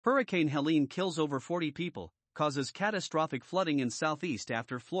Hurricane Helene kills over 40 people, causes catastrophic flooding in southeast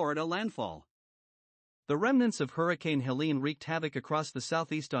after Florida landfall. The remnants of Hurricane Helene wreaked havoc across the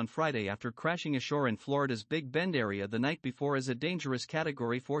southeast on Friday after crashing ashore in Florida's Big Bend area the night before as a dangerous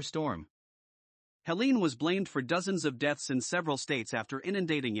Category 4 storm. Helene was blamed for dozens of deaths in several states after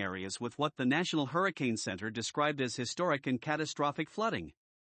inundating areas with what the National Hurricane Center described as historic and catastrophic flooding.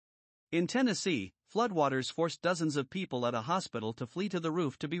 In Tennessee, floodwaters forced dozens of people at a hospital to flee to the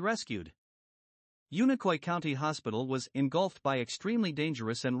roof to be rescued. Unicoi County Hospital was engulfed by extremely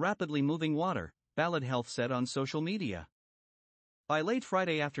dangerous and rapidly moving water, Ballad Health said on social media. By late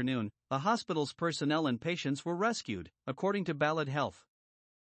Friday afternoon, the hospital's personnel and patients were rescued, according to Ballad Health.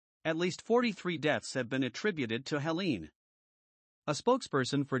 At least 43 deaths have been attributed to Helene. A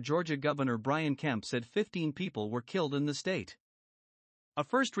spokesperson for Georgia Governor Brian Kemp said 15 people were killed in the state. A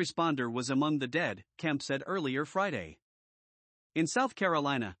first responder was among the dead, Kemp said earlier Friday. In South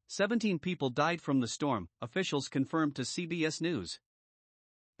Carolina, 17 people died from the storm, officials confirmed to CBS News.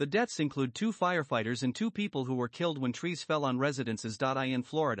 The deaths include 2 firefighters and 2 people who were killed when trees fell on residences. In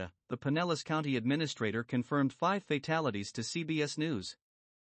Florida, the Pinellas County Administrator confirmed 5 fatalities to CBS News.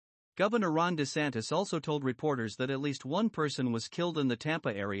 Governor Ron DeSantis also told reporters that at least 1 person was killed in the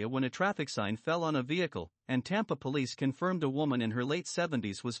Tampa area when a traffic sign fell on a vehicle, and Tampa police confirmed a woman in her late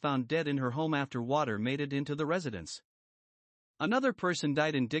 70s was found dead in her home after water made it into the residence. Another person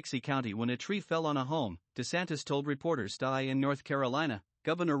died in Dixie County when a tree fell on a home, DeSantis told reporters. In North Carolina,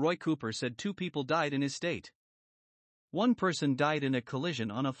 Governor Roy Cooper said 2 people died in his state. 1 person died in a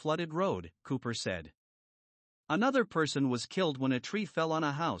collision on a flooded road, Cooper said. Another person was killed when a tree fell on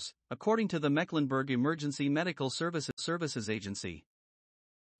a house, according to the Mecklenburg Emergency Medical Services Agency.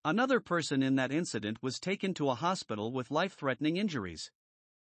 Another person in that incident was taken to a hospital with life-threatening injuries.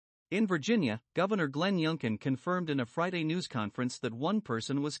 In Virginia, Governor Glenn Youngkin confirmed in a Friday news conference that 1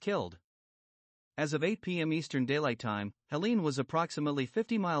 person was killed. As of 8 p.m. Eastern Daylight Time, Helene was approximately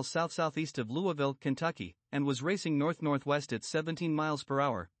 50 miles south-southeast of Louisville, Kentucky, and was racing north-northwest at 17 miles per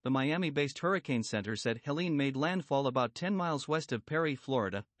hour. The Miami-based Hurricane Center said Helene made landfall about 10 miles west of Perry,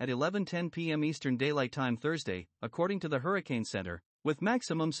 Florida, at 11:10 p.m. Eastern Daylight Time Thursday, according to the Hurricane Center, with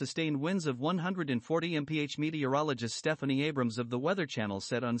maximum sustained winds of 140 mph. Meteorologist Stephanie Abrams of the Weather Channel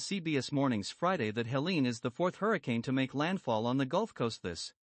said on CBS Mornings Friday that Helene is the 4th hurricane to make landfall on the Gulf Coast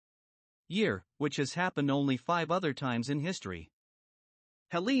this year, which has happened only 5 other times in history.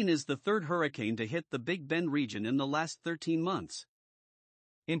 Helene is the 3rd hurricane to hit the Big Bend region in the last 13 months.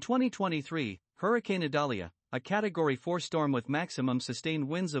 In 2023, Hurricane Idalia, a Category 4 storm with maximum sustained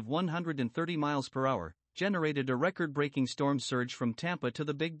winds of 130 miles per hour, generated a record-breaking storm surge from Tampa to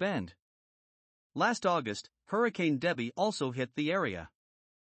the Big Bend. Last August, Hurricane Debby also hit the area.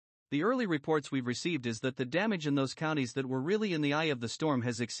 The early reports we've received is that the damage in those counties that were really in the eye of the storm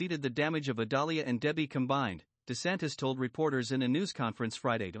has exceeded the damage of Idalia and Debby combined, DeSantis told reporters in a news conference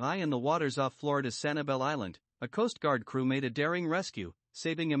Friday. In the waters off Florida's Sanibel Island, a Coast Guard crew made a daring rescue,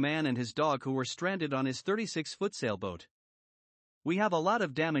 saving a man and his dog who were stranded on his 36-foot sailboat. We have a lot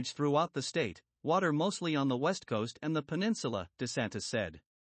of damage throughout the state, water mostly on the west coast and the peninsula, DeSantis said.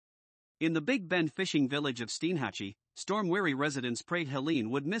 In the Big Bend fishing village of Steinhatchee, storm-weary residents prayed Helene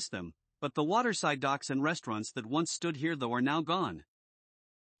would miss them, but the waterside docks and restaurants that once stood here though are now gone.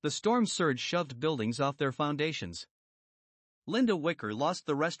 The storm surge shoved buildings off their foundations. Linda Wicker lost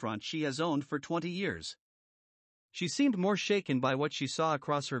the restaurant she has owned for 20 years. She seemed more shaken by what she saw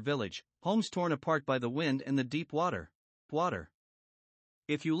across her village, homes torn apart by the wind and the deep water.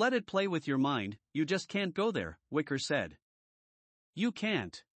 If you let it play with your mind, you just can't go there, Wicker said. You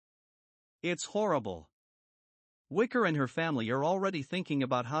can't. It's horrible. Wicker and her family are already thinking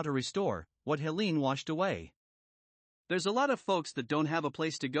about how to restore what Helene washed away. There's a lot of folks that don't have a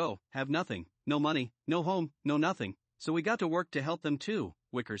place to go, have nothing, no money, no home, no nothing, so we got to work to help them too,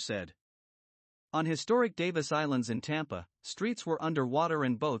 Wicker said. On historic Davis Islands in Tampa, streets were under water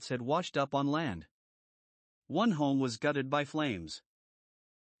and boats had washed up on land. 1 home was gutted by flames.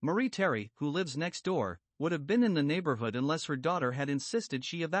 Marie Terry, who lives next door, would have been in the neighborhood unless her daughter had insisted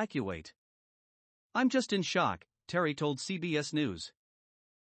she evacuate. I'm just in shock, Terry told CBS News.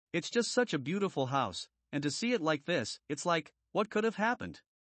 It's just such a beautiful house, and to see it like this, it's like, what could have happened?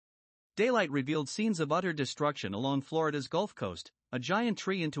 Daylight revealed scenes of utter destruction along Florida's Gulf Coast, a giant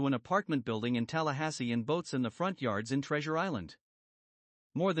tree into an apartment building in Tallahassee and boats in the front yards in Treasure Island.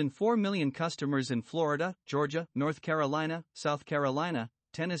 More than 4 million customers in Florida, Georgia, North Carolina, South Carolina,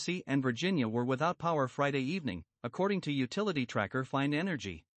 Tennessee and Virginia were without power Friday evening, according to utility tracker Find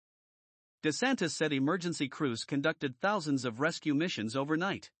Energy. DeSantis said emergency crews conducted thousands of rescue missions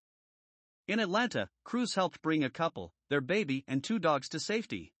overnight. In Atlanta, crews helped bring a couple, their baby and 2 dogs to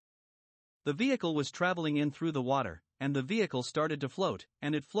safety. The vehicle was traveling in through the water, and the vehicle started to float,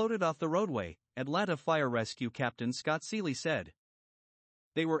 and it floated off the roadway, Atlanta Fire Rescue Captain Scott Seeley said.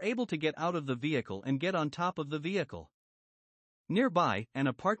 They were able to get out of the vehicle and get on top of the vehicle. Nearby, an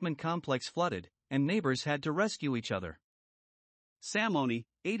apartment complex flooded, and neighbors had to rescue each other. Sam Oney,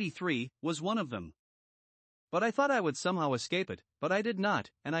 83, was one of them. But I thought I would somehow escape it, but I did not,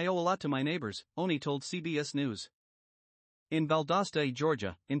 and I owe a lot to my neighbors, Oney told CBS News. In Valdosta,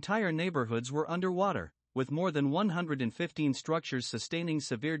 Georgia, entire neighborhoods were underwater, with more than 115 structures sustaining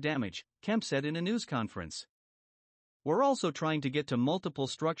severe damage, Kemp said in a news conference. We're also trying to get to multiple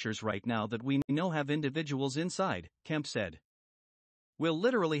structures right now that we know have individuals inside, Kemp said. We'll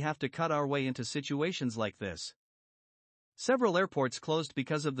literally have to cut our way into situations like this. Several airports closed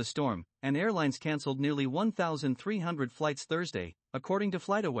because of the storm, and airlines canceled nearly 1,300 flights Thursday, according to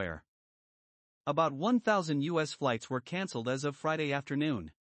FlightAware. About 1,000 U.S. flights were canceled as of Friday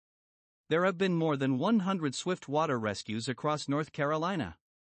afternoon. There have been more than 100 swift water rescues across North Carolina.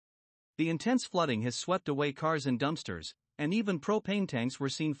 The intense flooding has swept away cars and dumpsters, and even propane tanks were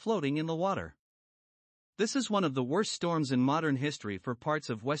seen floating in the water. This is one of the worst storms in modern history for parts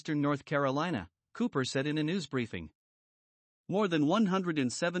of western North Carolina, Cooper said in a news briefing. More than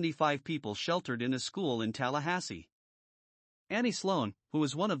 175 people sheltered in a school in Tallahassee. Annie Sloan, who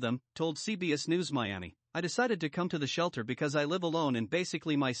was one of them, told CBS News Miami, I decided to come to the shelter because I live alone and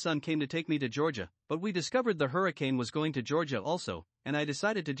basically my son came to take me to Georgia, but we discovered the hurricane was going to Georgia also, and I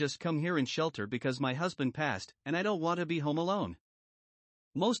decided to just come here and shelter because my husband passed, and I don't want to be home alone.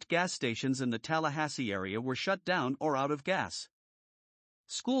 Most gas stations in the Tallahassee area were shut down or out of gas.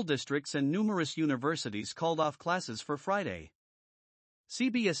 School districts and numerous universities called off classes for Friday.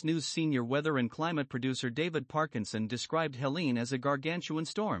 CBS News senior weather and climate producer David Parkinson described Helene as a gargantuan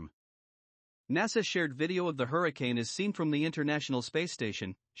storm. NASA shared video of the hurricane as seen from the International Space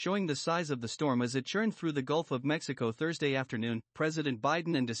Station, showing the size of the storm as it churned through the Gulf of Mexico Thursday afternoon. President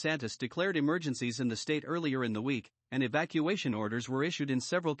Biden and DeSantis declared emergencies in the state earlier in the week, and evacuation orders were issued in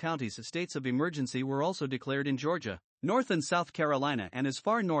several counties. States of emergency were also declared in Georgia, North and South Carolina, and as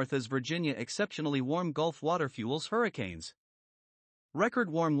far north as Virginia. Exceptionally warm Gulf water fuels hurricanes. Record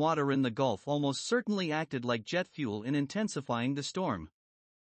warm water in the Gulf almost certainly acted like jet fuel in intensifying the storm.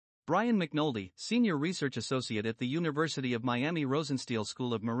 Brian McNulty, senior research associate at the University of Miami Rosenstiel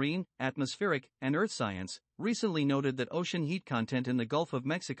School of Marine, Atmospheric, and Earth Science, recently noted that ocean heat content in the Gulf of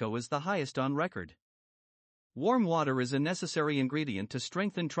Mexico is the highest on record. Warm water is a necessary ingredient to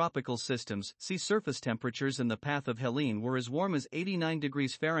strengthen tropical systems. Sea surface temperatures in the path of Helene were as warm as 89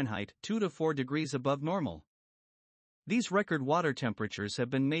 degrees Fahrenheit, 2 to 4 degrees above normal. These record water temperatures have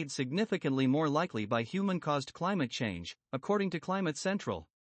been made significantly more likely by human-caused climate change, according to Climate Central.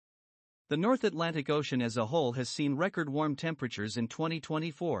 The North Atlantic Ocean as a whole has seen record warm temperatures in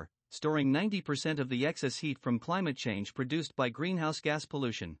 2024, storing 90% of the excess heat from climate change produced by greenhouse gas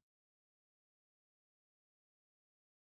pollution.